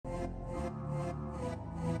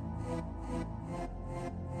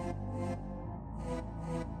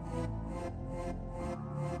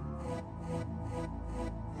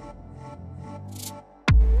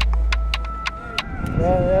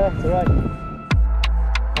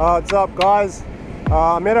What's up, guys?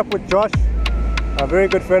 I met up with Josh, a very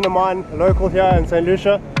good friend of mine, a local here in St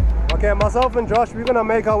Lucia. Okay, myself and Josh, we're gonna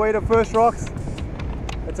make our way to First Rocks.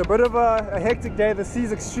 It's a bit of a hectic day. The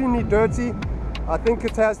sea's extremely dirty. I think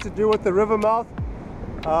it has to do with the river mouth.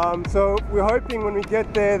 So we're hoping when we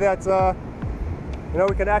get there that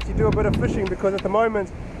we can actually do a bit of fishing, because at the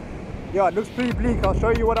moment, yeah, it looks pretty bleak. I'll show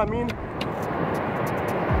you what I mean.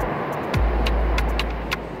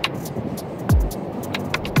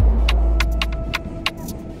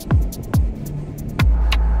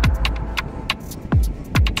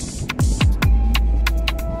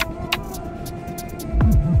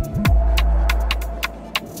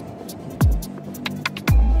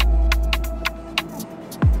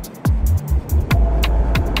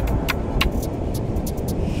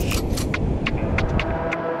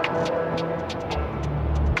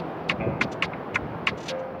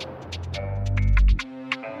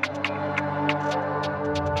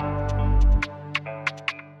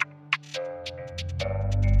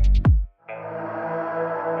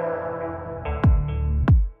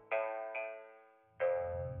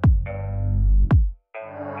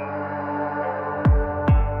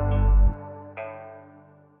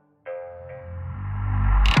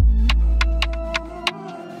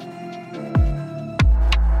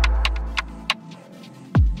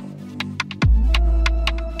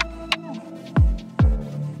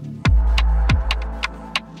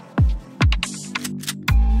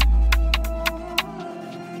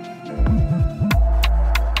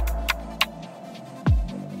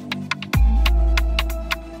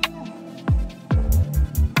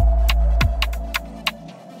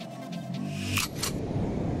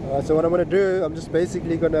 So what I'm going to do, I'm just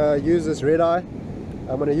basically going to use this red eye.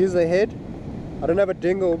 I'm going to use the head. I don't have a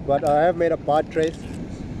dingle, but I have made a bite trace,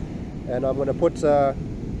 and I'm going to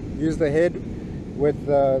use the head with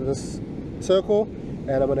this circle,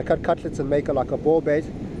 and I'm going to cut cutlets and make it like a ball bait,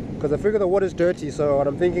 because I figure the water's dirty. So what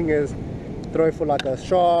I'm thinking is throw for like a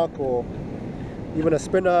shark or even a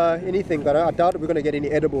spinner, anything. But I doubt we're going to get any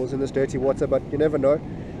edibles in this dirty water, but you never know.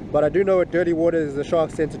 But I do know with dirty water is the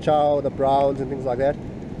sharks tend to chow, the browns and things like that.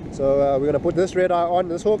 So we're going to put this red eye on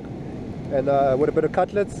this hook, and with a bit of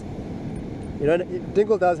cutlets. You know,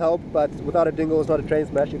 dingle does help, but without a dingle it's not a train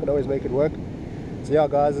smash. You can always make it work. So yeah,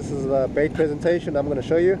 guys, this is the bait presentation I'm going to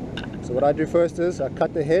show you. So what I do first is I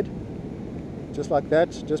cut the head just like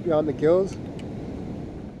that, just behind the gills,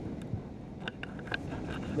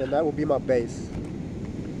 and that will be my base.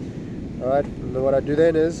 Alright, and then what I do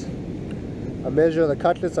then is I measure the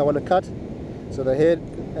cutlets I want to cut. So the head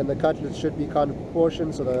and the cutlets should be kind of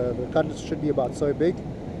proportioned, so the cutlets should be about so big.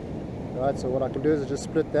 Alright, so what I can do is just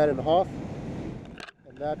split that in half,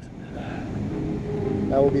 and that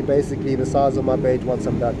will be basically the size of my bait once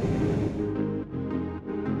I'm done.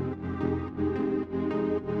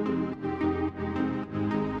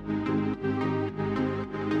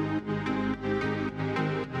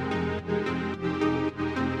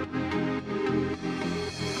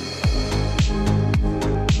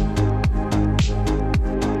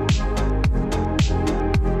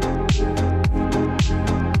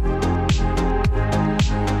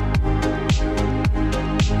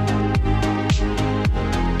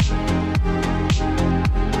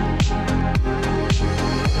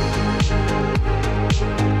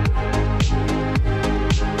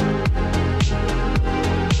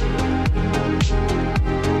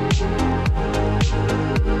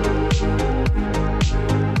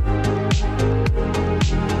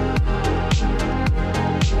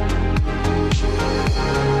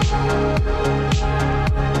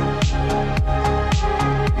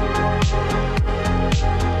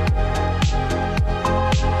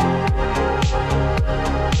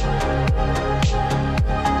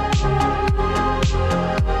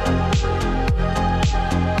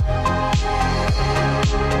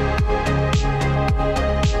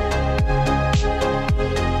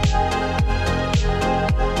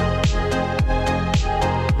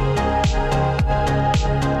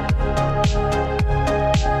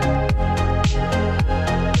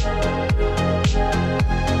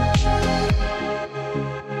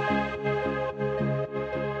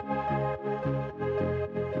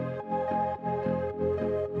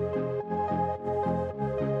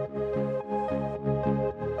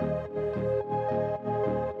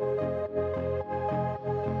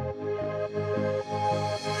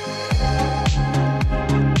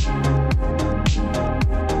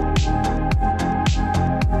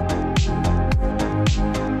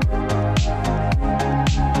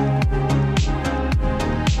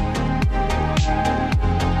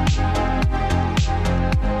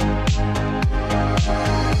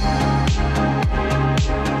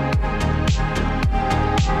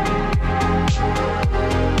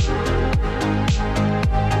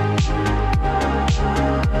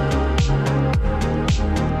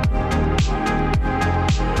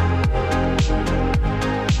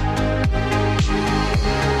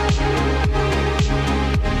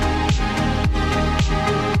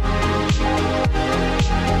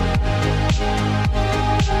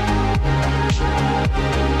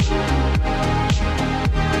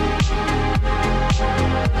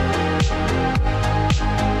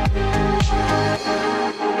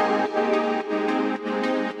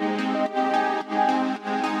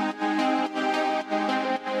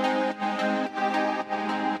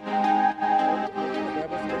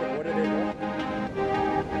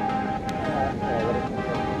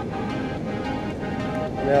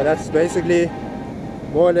 Yeah, that's basically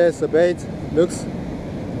more or less the bait. Looks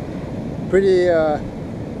pretty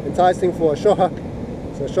enticing for a shark,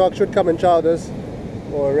 so a shark should come and chow this,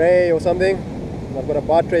 or a ray or something. And I've got a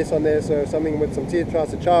bar trace on there, so if something with some teeth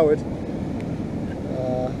tries to chow it,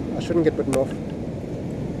 I shouldn't get bitten off.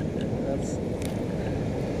 That's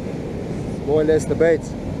more or less the bait.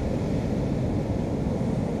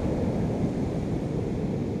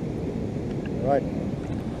 Right.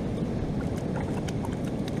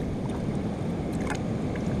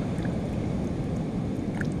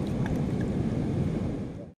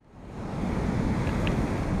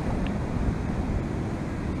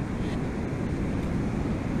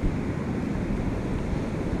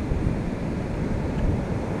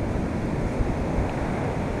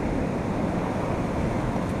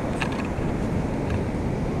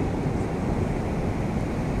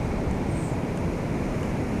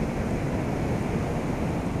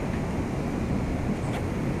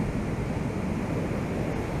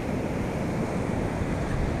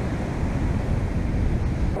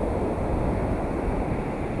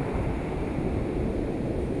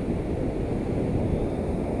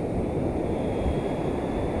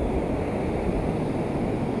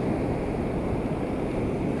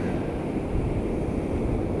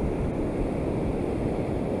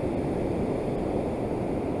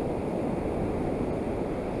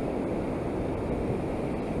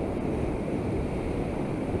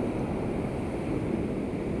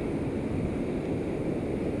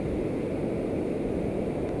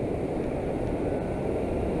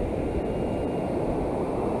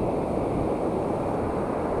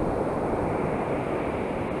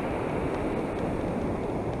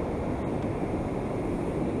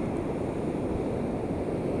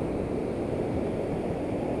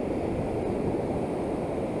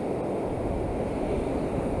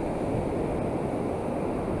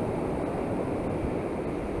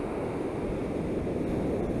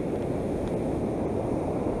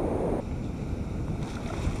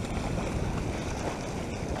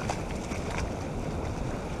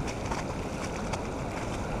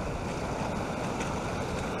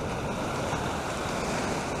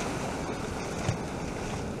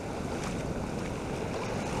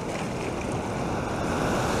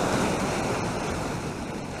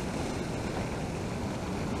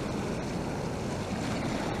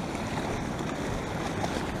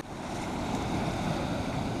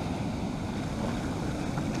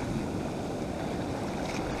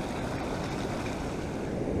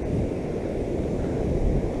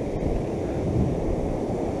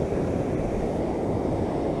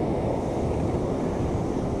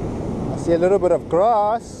 See a little bit of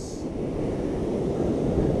grass.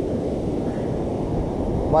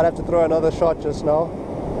 Might have to throw another shot just now.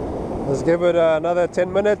 Let's give it another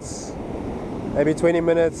 10 minutes, maybe 20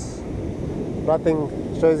 minutes. Nothing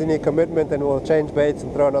shows any commitment, then we'll change baits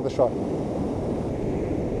and throw another shot.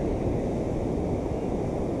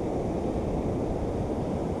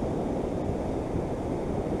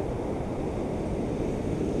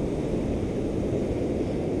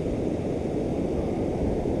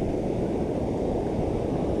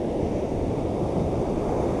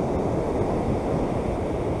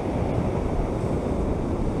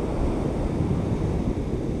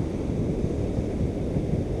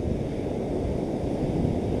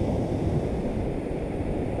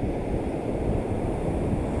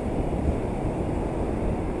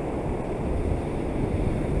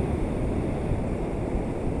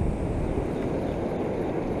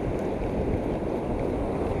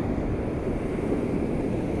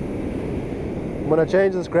 I'm going to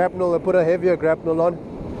change this grapnel and put a heavier grapnel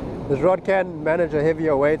on. This rod can manage a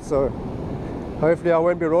heavier weight, so hopefully I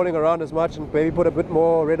won't be rolling around as much, and maybe put a bit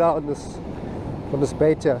more red out on this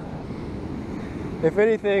bait here. If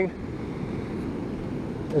anything,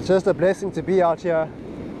 it's just a blessing to be out here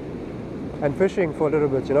and fishing for a little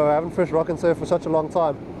bit. You know, I haven't fished rock and surf for such a long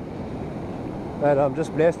time, and I'm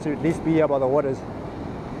just blessed to at least be here by the waters.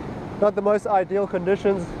 Not the most ideal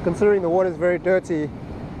conditions, considering the water is very dirty,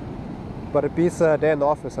 but it beats a day in the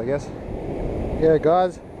office, I guess. Yeah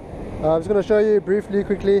guys, I'm just going to show you briefly,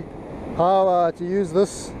 quickly, how to use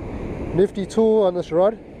this nifty tool on this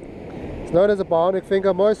rod. It's known as a bionic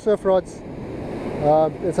finger. Most surf rods,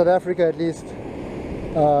 in South Africa at least,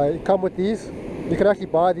 come with these. You can actually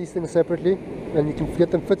buy these things separately, and you can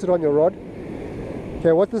get them fitted on your rod.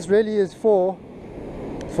 Okay, what this really is for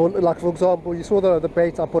like, for example, you saw the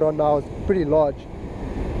bait I put on now is pretty large,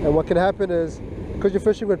 and what can happen is, because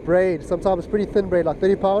you're fishing with braid, sometimes pretty thin braid, like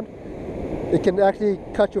 30 pound, it can actually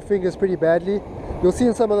cut your fingers pretty badly. You'll see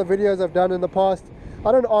in some of the videos I've done in the past,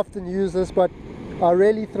 I don't often use this, but I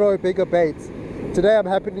rarely throw bigger baits. today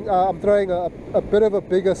I'm throwing a bit of a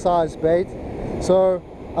bigger size bait, so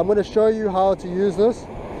I'm going to show you how to use this.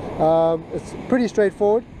 It's pretty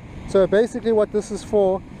straightforward. So basically what this is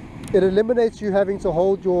for, it eliminates you having to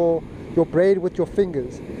hold your braid with your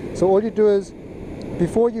fingers. So all you do is,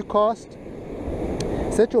 before you cast,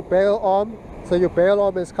 set your bail arm, so your bail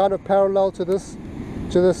arm is kind of parallel to this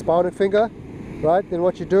mounted finger, right? Then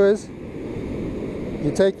what you do is,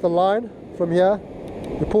 you take the line from here,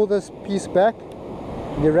 you pull this piece back,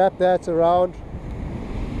 and you wrap that around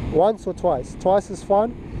once or twice. Twice is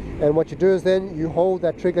fine. And what you do is then you hold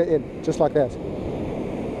that trigger in, just like that,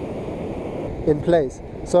 in place.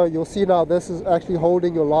 So you'll see now this is actually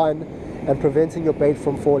holding your line and preventing your bait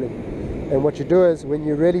from falling. And what you do is, when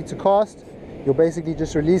you're ready to cast, you'll basically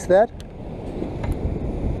just release that.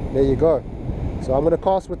 There you go. So I'm going to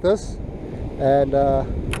cast with this and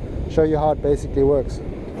show you how it basically works.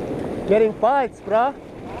 Getting bites, bruh.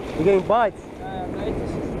 You're getting bites.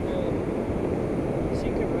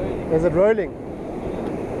 Is it rolling?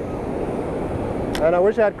 And I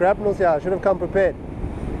wish I had grapnels here. I should have come prepared.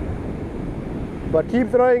 But keep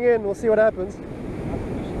throwing in, we'll see what happens.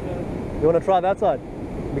 You want to try that side?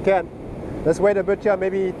 We can. Let's wait a bit here,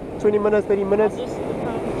 maybe 20 minutes, 30 minutes.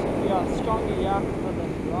 Stronger, yeah, for the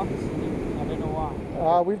rocks. I don't know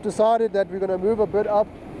why. We've decided that we're going to move a bit up.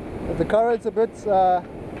 The current's a bit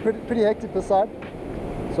pretty hectic this side.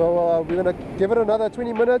 So we're going to give it another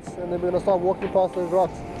 20 minutes and then we're going to start walking past those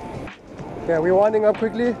rocks. Okay, we're winding up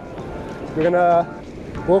quickly. We're going to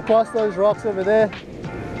walk past those rocks over there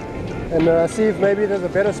and see if maybe there's a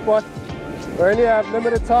better spot. We only have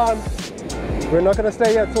limited time. We're not going to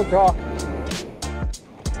stay here till dark.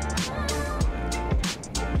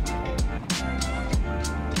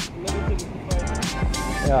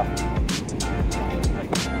 Yeah.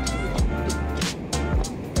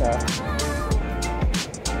 Yeah.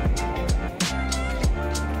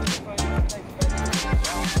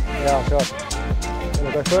 Yeah, sure.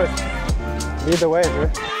 Gonna go first. Lead the way, bro.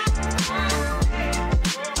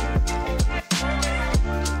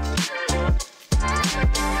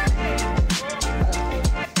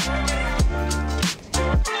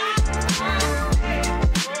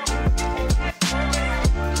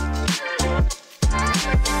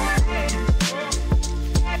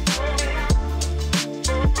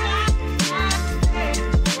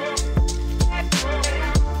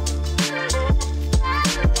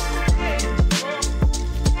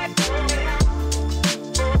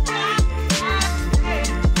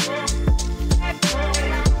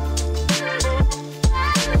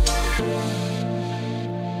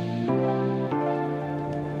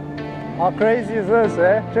 How crazy is this,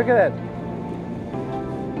 eh? Check at that.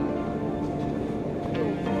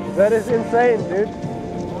 That is insane, dude.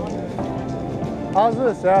 How's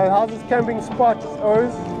this? How's this camping spot,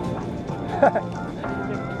 O's?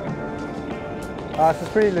 This is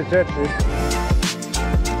pretty legit, dude.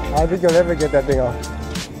 I think you'll never get that thing off.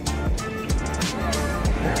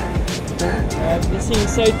 This thing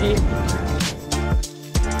is so deep.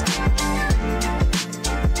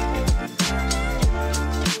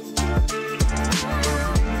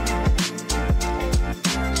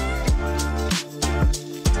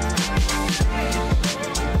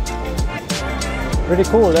 Pretty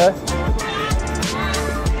cool, eh?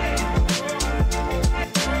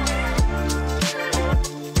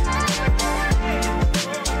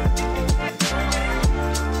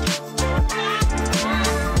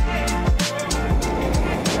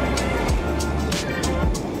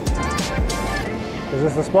 Is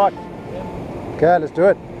this the spot? Yeah. Okay, let's do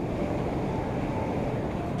it.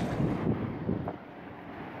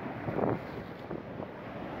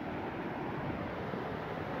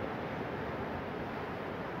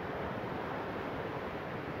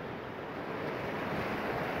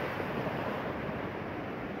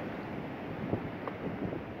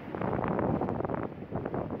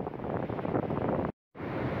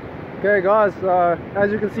 Okay guys,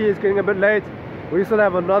 as you can see it's getting a bit late. We still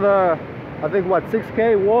have another, I think what,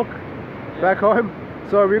 6k walk back home.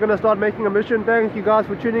 So we're going to start making a mission. Thank you guys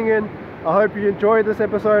for tuning in. I hope you enjoyed this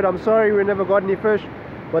episode. I'm sorry we never got any fish,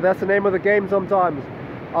 but that's the name of the game sometimes.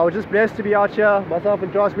 I was just blessed to be out here, myself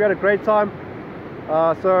and Josh. We had a great time.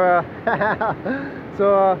 So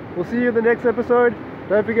we'll see you in the next episode.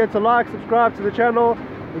 Don't forget to like, subscribe to the channel.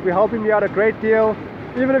 You'll be helping me out a great deal.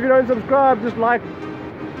 Even if you don't subscribe, just like,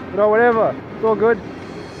 you know, whatever. It's all good.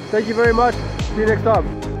 Thank you very much. See you next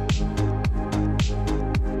time.